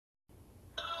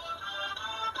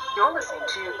You're listening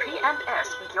to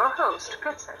P&S with your host,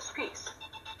 Princess Peace.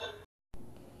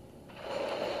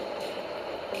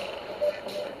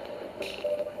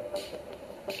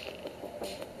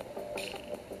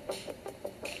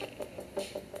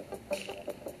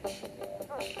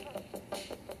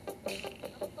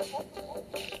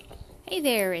 Hey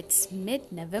there, it's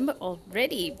mid-November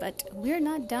already, but we're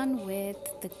not done with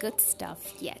the good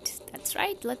stuff yet. That's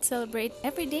right, let's celebrate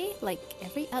every day like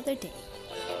every other day.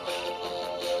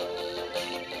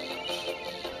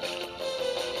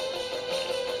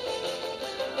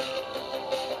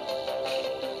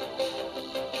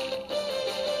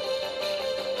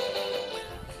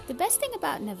 The best thing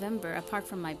about November, apart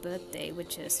from my birthday,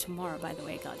 which is tomorrow, by the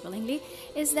way, God willingly,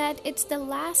 is that it's the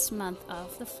last month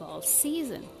of the fall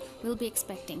season. We'll be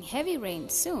expecting heavy rain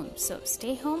soon, so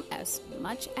stay home as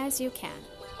much as you can.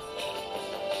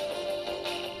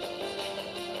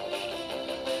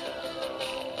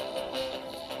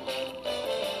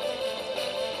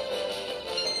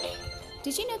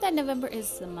 Did you know that November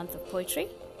is the month of poetry?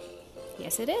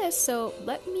 Yes, it is. So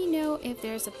let me know if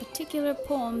there's a particular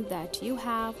poem that you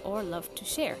have or love to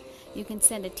share. You can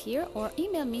send it here or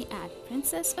email me at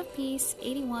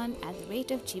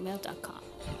princessofpeace81@gmail.com.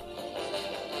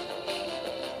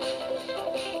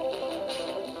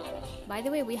 By the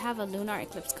way, we have a lunar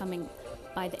eclipse coming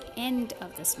by the end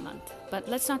of this month. But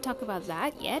let's not talk about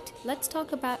that yet. Let's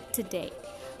talk about today.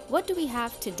 What do we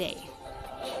have today?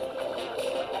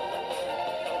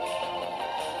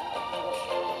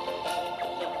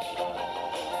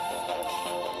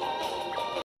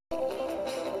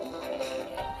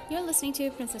 You're listening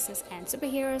to Princesses and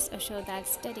Superheroes, a show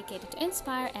that's dedicated to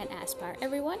inspire and aspire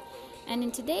everyone. And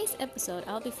in today's episode,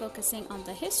 I'll be focusing on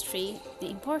the history, the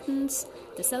importance,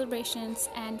 the celebrations,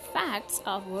 and facts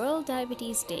of World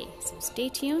Diabetes Day. So stay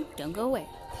tuned, don't go away.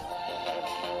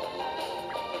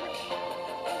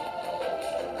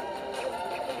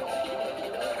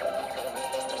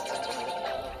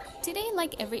 Today,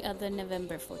 like every other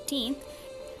November 14th,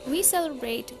 we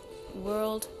celebrate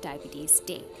World Diabetes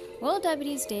Day. World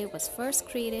Diabetes Day was first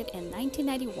created in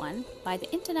 1991 by the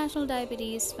International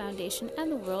Diabetes Foundation and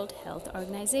the World Health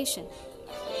Organization.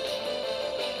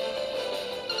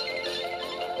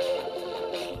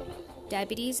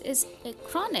 Diabetes is a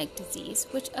chronic disease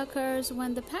which occurs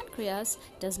when the pancreas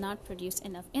does not produce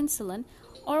enough insulin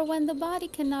or when the body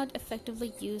cannot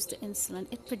effectively use the insulin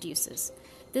it produces.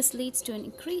 This leads to an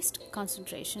increased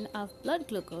concentration of blood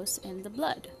glucose in the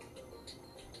blood.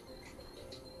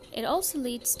 It also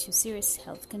leads to serious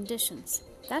health conditions.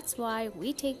 That's why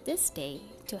we take this day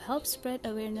to help spread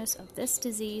awareness of this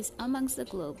disease amongst the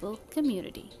global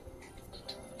community.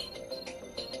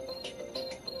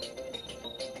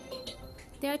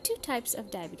 There are two types of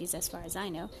diabetes as far as I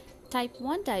know. Type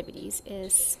 1 diabetes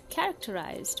is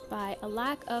characterized by a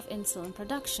lack of insulin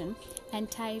production,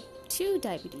 and type 2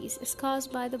 diabetes is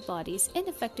caused by the body's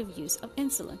ineffective use of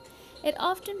insulin. It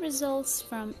often results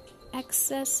from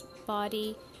excess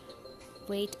body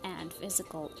weight and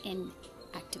physical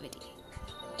inactivity.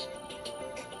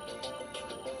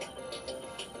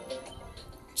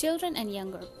 Children and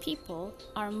younger people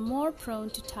are more prone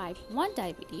to type 1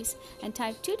 diabetes, and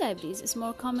type 2 diabetes is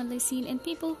more commonly seen in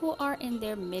people who are in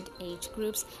their mid-age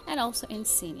groups and also in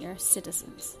senior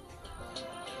citizens.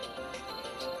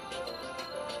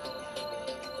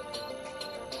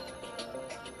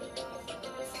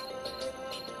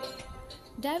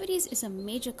 Diabetes is a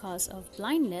major cause of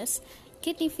blindness,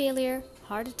 kidney failure,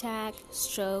 heart attack,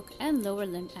 stroke, and lower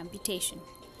limb amputation.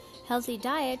 Healthy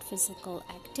diet, physical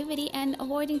activity, and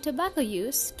avoiding tobacco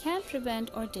use can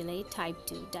prevent or delay type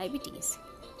 2 diabetes.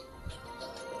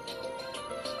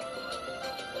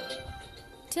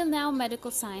 Till now, medical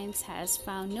science has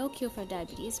found no cure for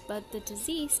diabetes, but the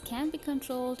disease can be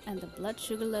controlled and the blood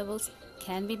sugar levels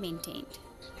can be maintained.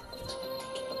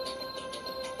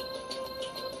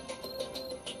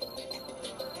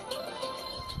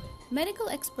 Medical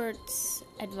experts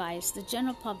advise the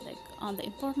general public on the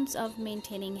importance of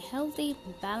maintaining healthy,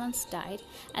 balanced diet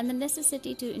and the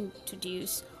necessity to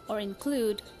introduce or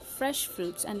include fresh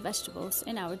fruits and vegetables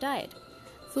in our diet.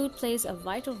 Food plays a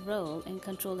vital role in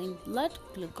controlling blood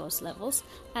glucose levels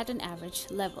at an average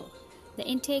level. The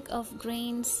intake of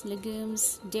grains,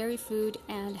 legumes, dairy food,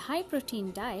 and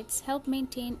high-protein diets help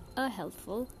maintain a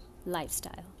healthful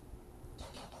lifestyle.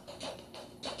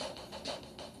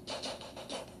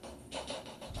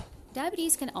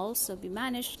 Diabetes can also be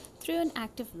managed through an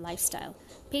active lifestyle.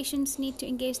 Patients need to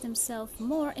engage themselves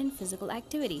more in physical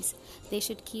activities. They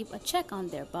should keep a check on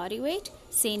their body weight,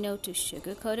 say no to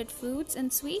sugar-coated foods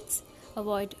and sweets,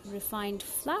 avoid refined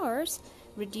flours,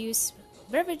 reduce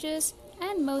beverages,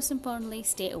 and most importantly,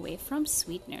 stay away from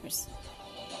sweeteners.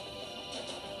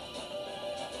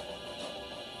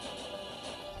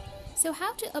 So,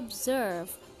 how to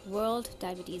observe World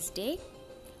Diabetes Day?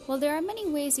 Well, there are many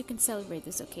ways you can celebrate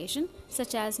this occasion,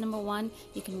 such as number one,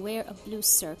 you can wear a blue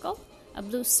circle. A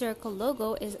blue circle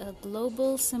logo is a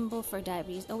global symbol for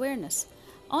diabetes awareness.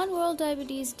 On World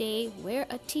Diabetes Day, wear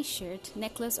a t-shirt,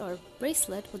 necklace, or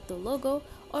bracelet with the logo,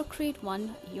 or create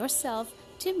one yourself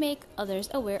to make others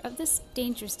aware of this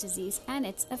dangerous disease and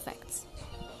its effects.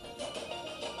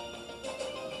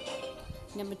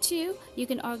 Number two, you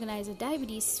can organize a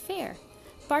diabetes fair.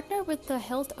 Partner with the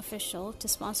health official to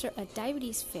sponsor a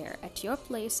diabetes fair at your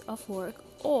place of work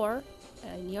or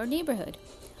in your neighborhood.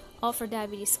 Offer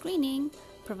diabetes screening,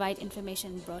 provide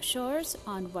information brochures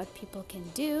on what people can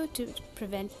do to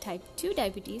prevent type 2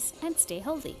 diabetes and stay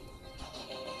healthy.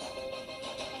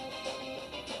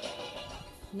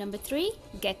 Number three,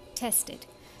 get tested.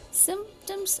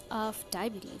 Symptoms of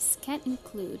diabetes can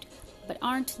include, but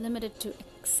aren't limited to,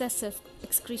 excessive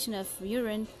excretion of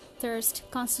urine, thirst,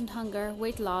 constant hunger,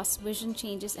 weight loss, vision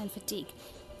changes, and fatigue.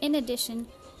 In addition,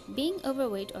 being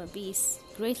overweight or obese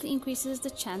greatly increases the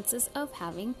chances of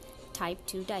having type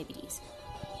 2 diabetes.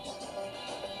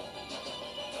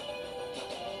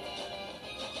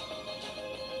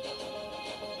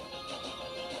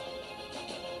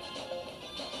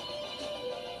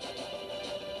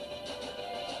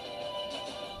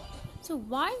 So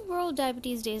why World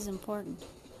Diabetes Day is important?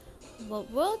 Well,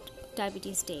 World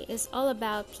Diabetes Day is all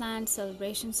about planned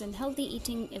celebrations and healthy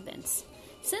eating events.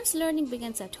 Since learning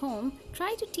begins at home,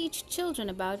 try to teach children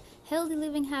about healthy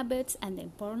living habits and the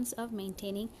importance of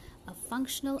maintaining a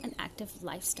functional and active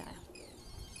lifestyle.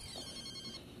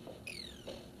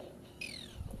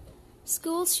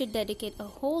 Schools should dedicate a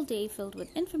whole day filled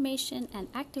with information and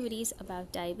activities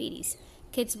about diabetes.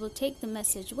 Kids will take the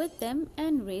message with them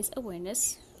and raise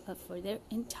awareness for their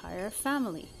entire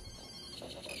family.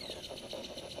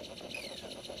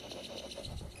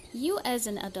 You as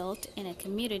an adult in a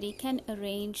community can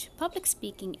arrange public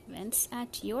speaking events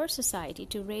at your society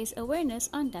to raise awareness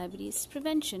on diabetes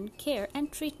prevention, care, and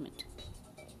treatment.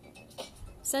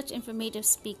 Such informative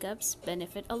speak-ups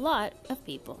benefit a lot of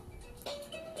people.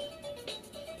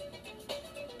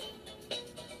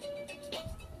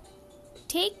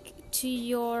 Take to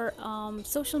your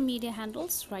social media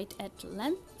handles, write at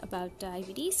length about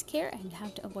diabetes care and how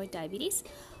to avoid diabetes.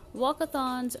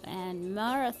 Walkathons and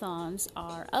marathons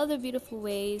are other beautiful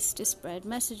ways to spread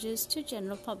messages to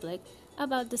general public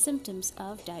about the symptoms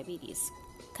of diabetes.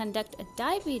 Conduct a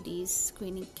diabetes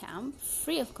screening camp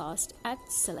free of cost at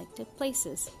selected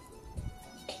places.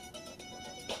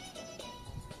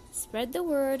 Spread the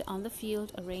word on the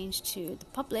field arranged to the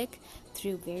public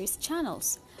through various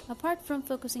channels. Apart from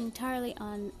focusing entirely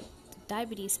on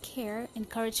diabetes care,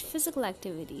 encourage physical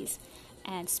activities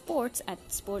and sports at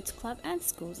sports club and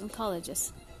schools and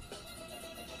colleges.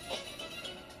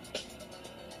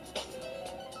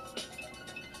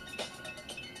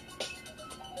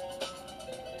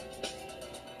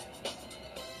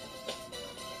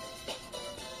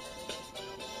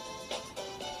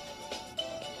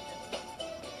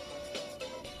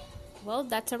 Well,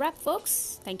 that's a wrap,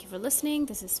 folks. Thank you for listening.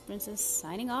 This is Princess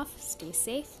signing off. Stay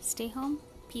safe, stay home.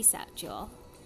 Peace out, y'all.